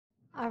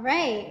All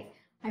right.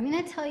 I'm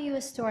going to tell you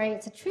a story.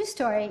 It's a true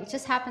story. It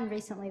just happened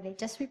recently. They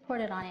just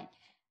reported on it.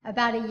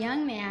 About a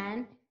young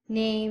man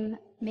named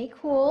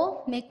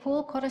Maykool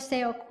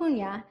Coroseo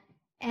Cunha.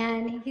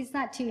 And he's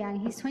not too young.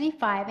 He's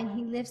 25, and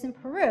he lives in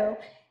Peru.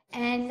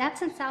 And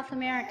that's in South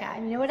America.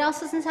 And you know what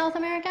else is in South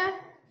America?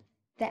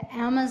 The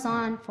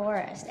Amazon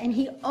forest. And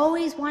he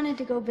always wanted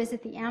to go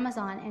visit the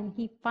Amazon, and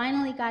he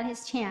finally got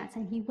his chance.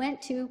 And he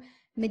went to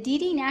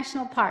Madidi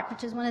National Park,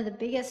 which is one of the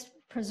biggest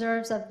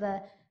preserves of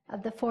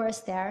the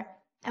forest there.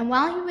 And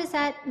while he was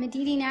at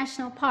Madidi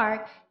National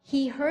Park,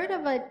 he heard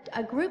of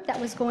a group that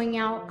was going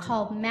out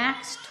called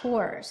Max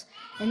Tours.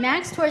 And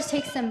Max Tours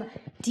takes them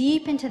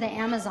deep into the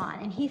Amazon,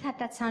 and he thought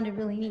that sounded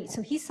really neat.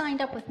 So he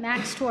signed up with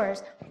Max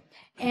Tours,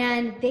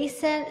 and they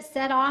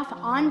set off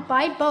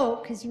by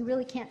boat, because you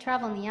really can't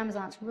travel in the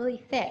Amazon. It's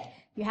really thick.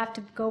 You have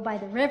to go by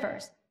the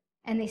rivers.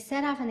 And they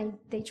set off, and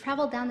they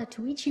traveled down the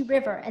Tuichi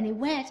River, and they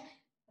went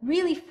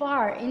really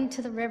far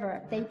into the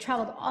river. They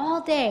traveled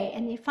all day,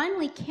 and they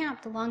finally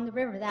camped along the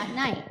river that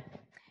night.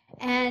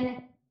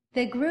 And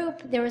the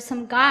group, there were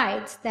some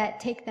guides that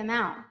take them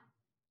out.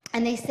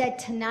 And they said,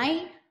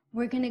 tonight,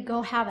 we're going to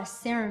go have a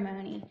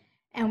ceremony.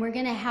 And we're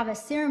going to have a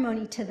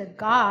ceremony to the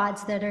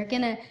gods that are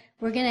going to,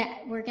 we're going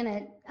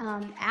to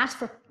ask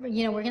for,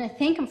 we're going to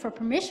thank them for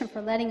permission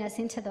for letting us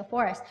into the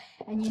forest.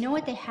 And you know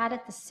what they had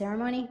at the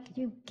ceremony? Could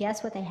you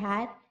guess what they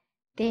had?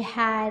 They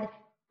had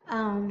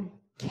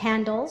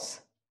candles,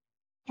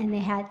 and they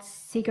had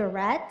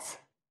cigarettes,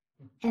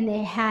 and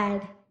they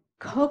had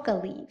coca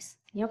leaves.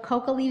 You know what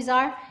coca leaves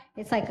are?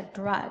 It's like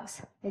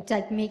drugs. It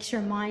like makes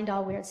your mind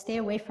all weird. Stay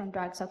away from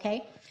drugs,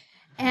 okay?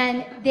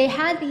 And they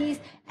had these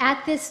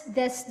at this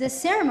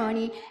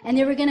ceremony, and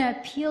they were going to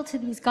appeal to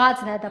these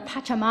gods. The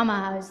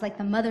Pachamama was like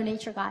the Mother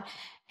Nature god.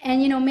 And,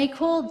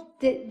 Maykool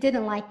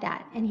didn't like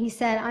that. And he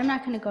said, I'm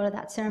not going to go to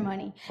that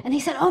ceremony. And they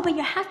said, oh, but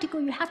you have to go,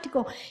 you have to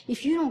go.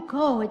 If you don't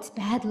go, it's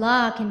bad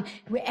luck, and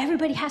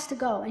everybody has to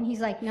go. And he's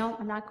like, no,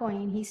 I'm not going.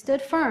 And he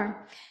stood firm.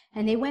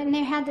 And they went and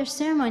they had their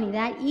ceremony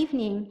that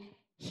evening.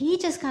 He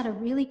just got a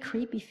really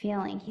creepy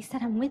feeling. He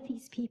said, I'm with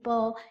these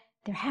people.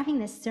 They're having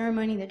this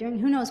ceremony. They're doing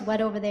who knows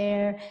what over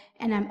there.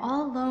 And I'm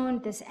all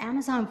alone, this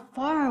Amazon,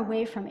 far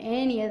away from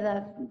any of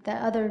the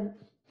other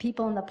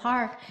people in the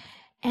park.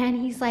 And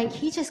he's like,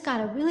 he just got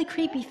a really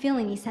creepy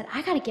feeling. He said,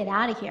 I got to get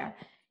out of here.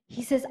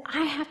 He says, I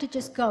have to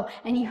just go.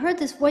 And he heard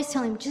this voice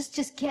telling him,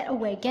 just get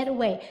away, get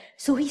away.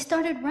 So he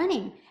started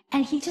running.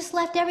 And he just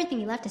left everything.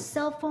 He left his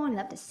cell phone, he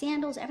left his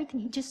sandals, everything.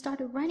 He just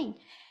started running.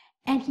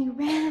 And he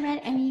ran,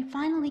 and he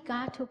finally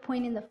got to a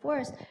point in the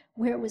forest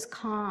where it was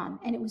calm,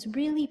 and it was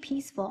really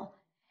peaceful.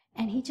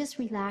 And he just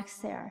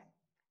relaxed there.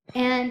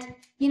 And,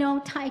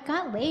 it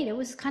got late. It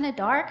was kind of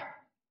dark.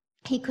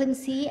 He couldn't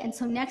see, and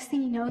so next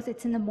thing he knows,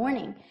 it's in the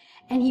morning.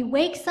 And he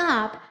wakes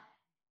up,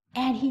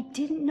 and he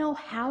didn't know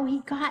how he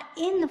got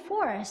in the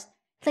forest.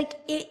 It's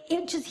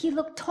like, he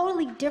looked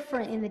totally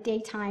different in the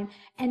daytime,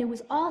 and it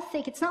was all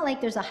thick. It's not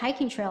like there's a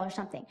hiking trail or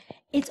something.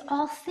 It's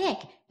all thick.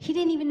 He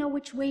didn't even know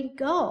which way to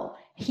go.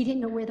 He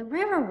didn't know where the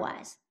river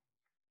was.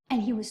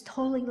 And he was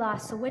totally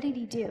lost. So what did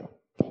he do?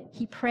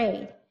 He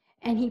prayed.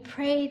 And he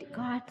prayed,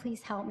 God,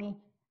 please help me.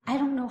 I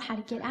don't know how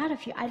to get out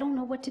of here. I don't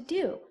know what to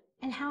do.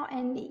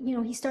 And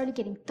he started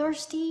getting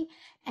thirsty,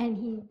 and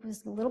he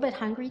was a little bit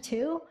hungry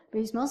too, but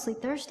he was mostly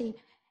thirsty.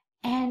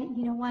 And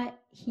you know what?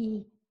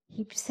 He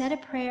said a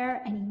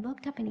prayer, and he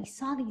looked up, and he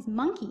saw these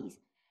monkeys.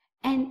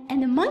 And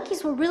the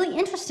monkeys were really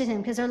interested in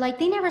him, because they're like,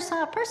 they never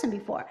saw a person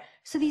before.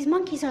 So these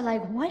monkeys are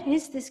like, what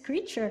is this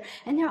creature?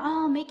 And they're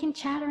all making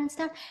chatter and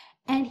stuff.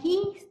 And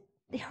he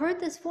heard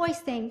this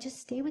voice saying,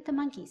 just stay with the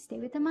monkeys, stay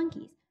with the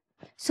monkeys.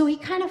 So he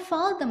kind of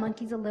followed the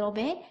monkeys a little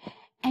bit,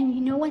 and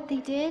you know what they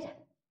did?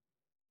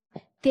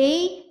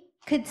 They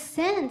could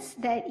sense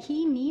that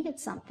he needed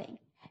something,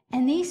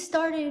 and they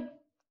started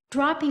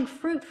dropping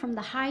fruit from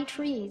the high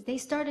trees. They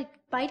started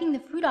biting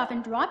the fruit off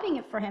and dropping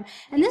it for him.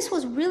 And this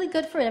was really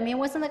good fruit. I mean, it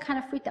wasn't the kind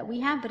of fruit that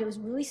we have, but it was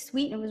really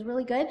sweet, and it was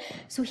really good.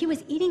 So he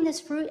was eating this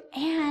fruit,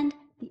 and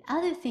the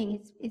other thing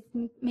is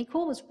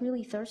Maykool was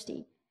really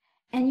thirsty.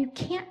 And you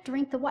can't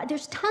drink the water.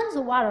 There's tons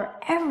of water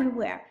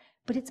everywhere,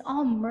 but it's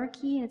all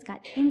murky, and it's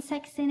got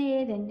insects in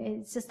it, and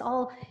it's just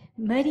all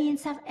muddy and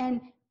stuff.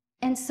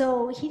 And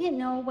so he didn't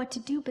know what to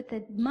do, but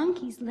the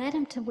monkeys led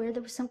him to where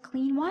there was some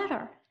clean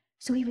water.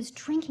 So he was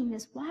drinking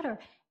this water.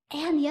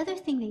 And the other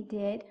thing they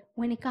did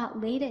when it got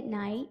late at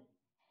night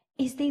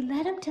is they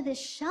led him to this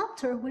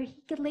shelter where he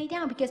could lay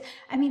down. Because,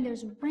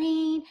 there's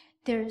rain,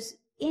 there's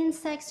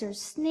insects,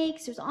 there's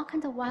snakes, there's all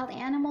kinds of wild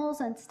animals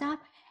and stuff.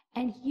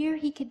 And here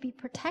he could be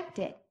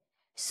protected.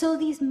 So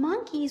these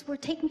monkeys were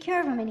taking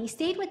care of him, and he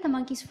stayed with the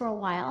monkeys for a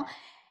while.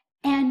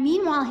 And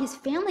meanwhile, his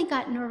family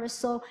got nervous,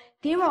 so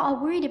they were all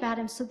worried about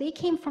him. So they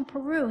came from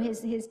Peru,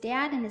 his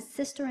dad and his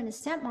sister and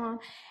his stepmom,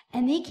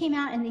 and they came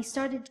out and they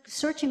started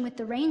searching with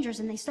the rangers,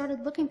 and they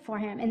started looking for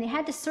him. And they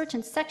had to search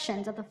in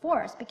sections of the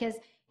forest because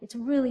it's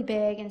really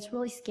big and it's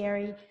really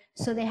scary,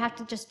 so they have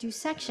to just do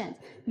sections.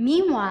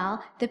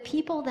 Meanwhile, the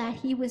people that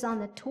he was on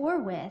the tour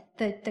with,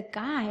 the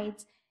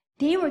guides,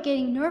 they were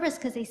getting nervous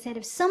because they said,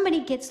 if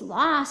somebody gets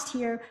lost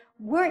here,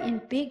 we're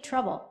in big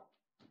trouble.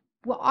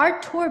 Well,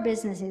 our tour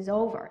business is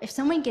over. If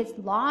someone gets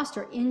lost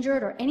or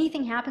injured or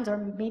anything happens, or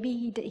maybe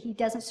he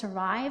doesn't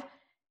survive,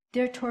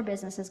 their tour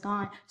business is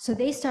gone. So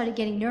they started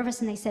getting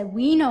nervous, and they said,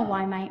 we know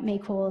why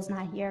Maykool is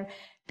not here,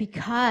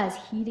 because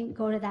he didn't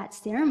go to that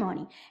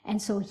ceremony.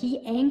 And so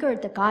he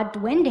angered the god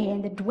Duende,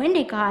 and the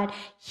Duende god,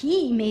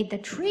 he made the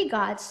tree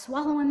gods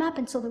swallow him up,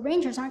 and so the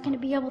rangers aren't going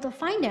to be able to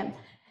find him.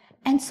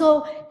 And so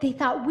they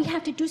thought, we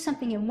have to do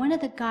something. And one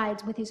of the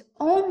guides, with his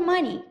own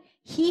money,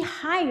 he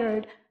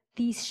hired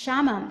these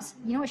shamans.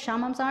 You know what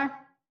shamans are?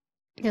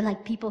 They're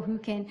like people who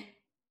can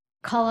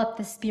call up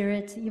the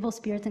spirits, evil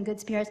spirits and good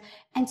spirits.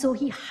 And so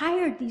he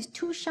hired these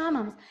 2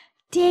 shamans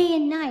day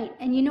and night.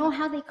 And you know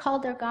how they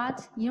called their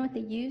gods? You know what they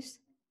used?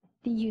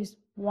 They used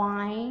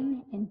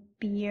wine and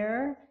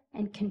beer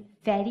and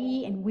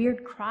confetti and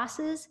weird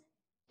crosses.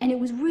 And it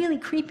was really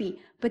creepy.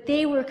 But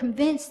they were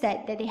convinced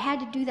that they had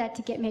to do that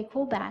to get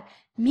Maykool back.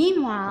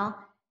 Meanwhile,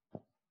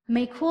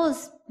 Maykool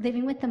is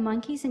living with the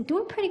monkeys and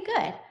doing pretty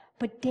good.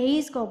 But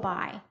days go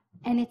by,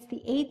 and it's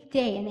the 8th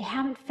day, and they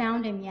haven't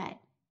found him yet.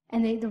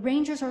 And the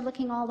rangers are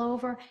looking all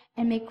over,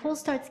 and Maykool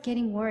starts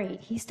getting worried.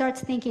 He starts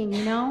thinking,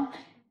 you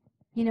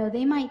know,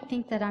 they might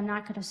think that I'm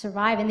not going to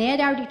survive. And they had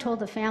already told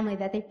the family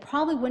that they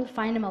probably wouldn't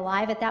find him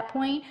alive at that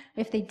point.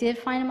 If they did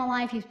find him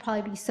alive, he'd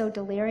probably be so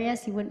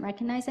delirious he wouldn't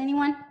recognize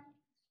anyone.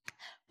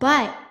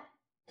 But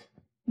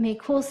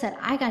Maykool said,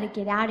 I got to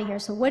get out of here.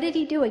 So what did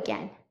he do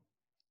again?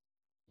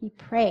 He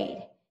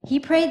prayed. He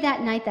prayed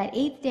that night, that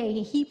 8th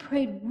day. He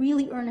prayed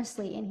really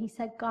earnestly, and he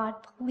said, God,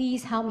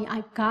 please help me.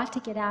 I've got to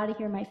get out of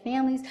here. My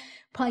family's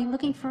probably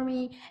looking for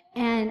me,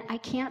 and I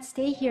can't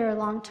stay here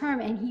long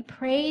term. And he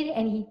prayed,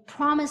 and he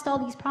promised all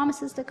these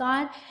promises to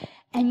God.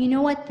 And you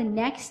know what? The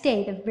next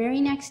day, the very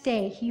next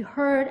day, he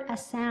heard a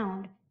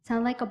sound. It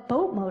sounded like a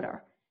boat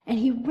motor. And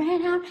he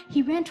ran out.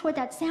 He ran toward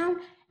that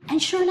sound. And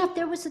sure enough,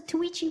 there was the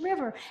Tuichi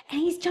River, and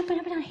he's jumping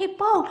up and down, hey,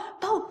 boat,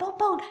 boat, boat,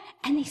 boat.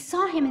 And they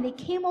saw him, and they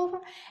came over,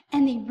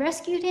 and they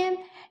rescued him,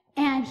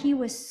 and he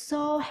was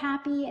so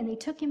happy, and they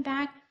took him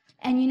back.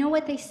 And you know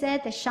what they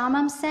said, the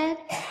shamans said?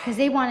 Because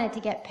they wanted to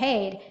get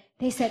paid.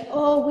 They said,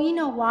 oh, we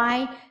know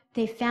why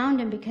they found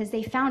him, because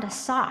they found a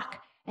sock.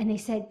 And they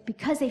said,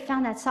 because they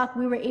found that sock,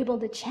 we were able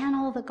to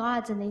channel the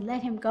gods, and they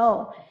let him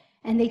go.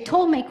 And they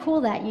told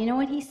Maykool that. You know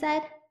what he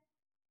said?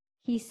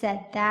 He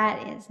said,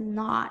 that is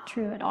not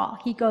true at all.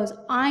 He goes,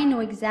 I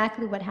know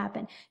exactly what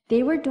happened.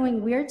 They were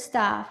doing weird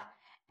stuff,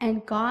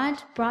 and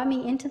God brought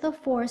me into the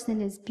forest, in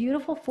his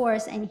beautiful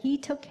forest, and he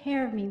took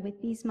care of me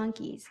with these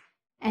monkeys.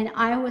 And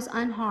I was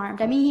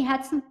unharmed. I mean, he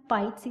had some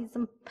bites, he had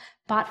some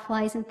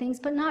botflies and things,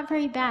 but not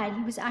very bad.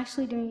 He was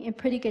actually doing in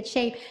pretty good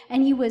shape.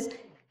 And he was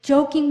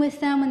joking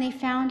with them when they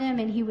found him,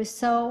 and he was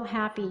so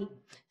happy.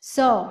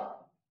 So,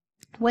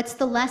 what's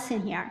the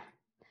lesson here?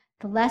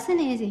 The lesson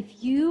is,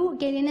 if you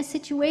get in a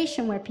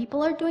situation where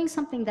people are doing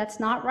something that's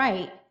not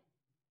right,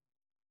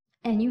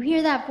 and you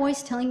hear that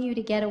voice telling you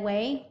to get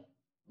away,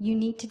 you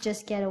need to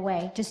just get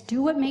away. Just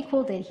do what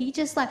Maykool did. He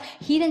just left.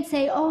 He didn't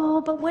say, oh,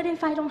 but what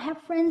if I don't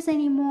have friends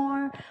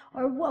anymore?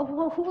 Or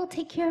who will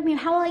take care of me?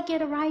 How will I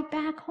get a ride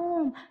back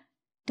home?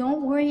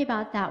 Don't worry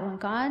about that. When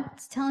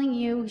God's telling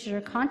you,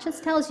 your conscience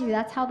tells you,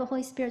 that's how the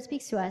Holy Spirit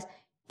speaks to us,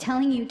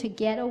 telling you to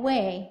get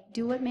away,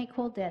 do what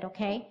Maykool did,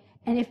 okay?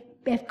 And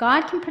if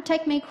God can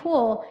protect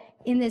Maykool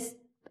in this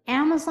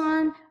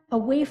Amazon,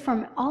 away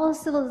from all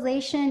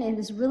civilization, in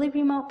this really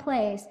remote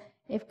place,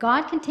 if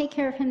God can take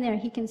care of him there,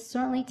 he can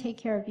certainly take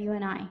care of you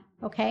and I,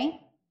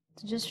 okay?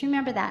 So just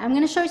remember that. I'm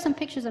going to show you some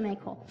pictures of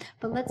Maykool,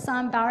 but let's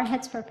bow our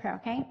heads for a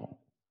prayer, okay?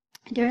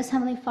 Dearest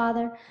Heavenly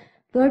Father,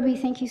 Lord, we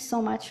thank you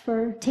so much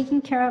for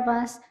taking care of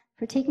us,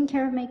 for taking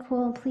care of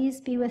Maykool, and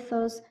please be with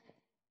those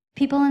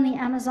people in the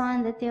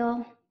Amazon, that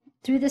they'll,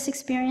 through this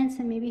experience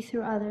and maybe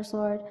through others,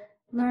 Lord,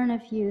 learn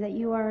of you, that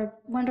you are a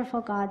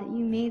wonderful God, that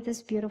you made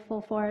this beautiful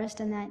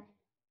forest, and that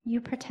you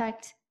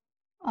protect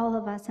all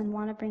of us and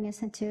want to bring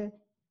us into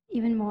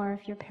even more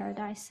of your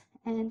paradise.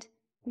 And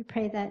we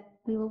pray that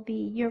we will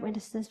be your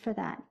witnesses for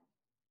that.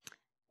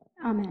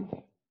 Amen.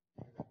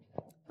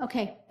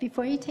 Okay,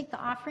 before you take the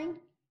offering,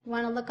 you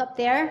want to look up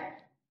there.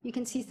 You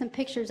can see some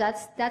pictures.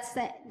 That's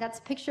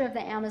a picture of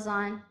the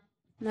Amazon.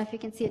 I don't know if you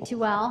can see it too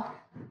well.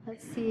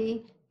 Let's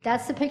see.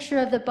 That's the picture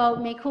of the boat.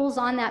 Maykool's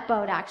on that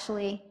boat,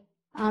 actually.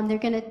 They're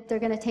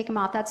gonna take him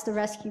off. That's the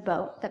rescue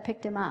boat that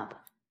picked him up.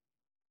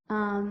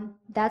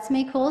 That's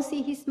Maykool.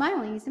 See, he's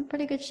smiling. He's in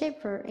pretty good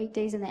shape for 8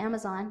 days in the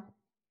Amazon.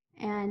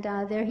 And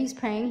there he's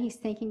praying. He's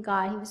thanking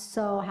God. He was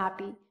so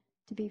happy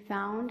to be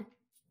found.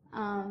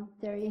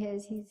 There he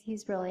is.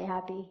 He's really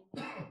happy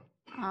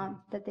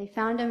that they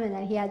found him and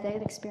that he had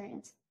that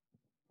experience.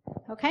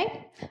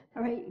 Okay?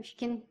 All right, if you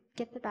can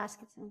get the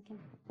baskets and we can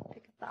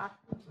pick up the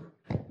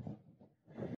offering.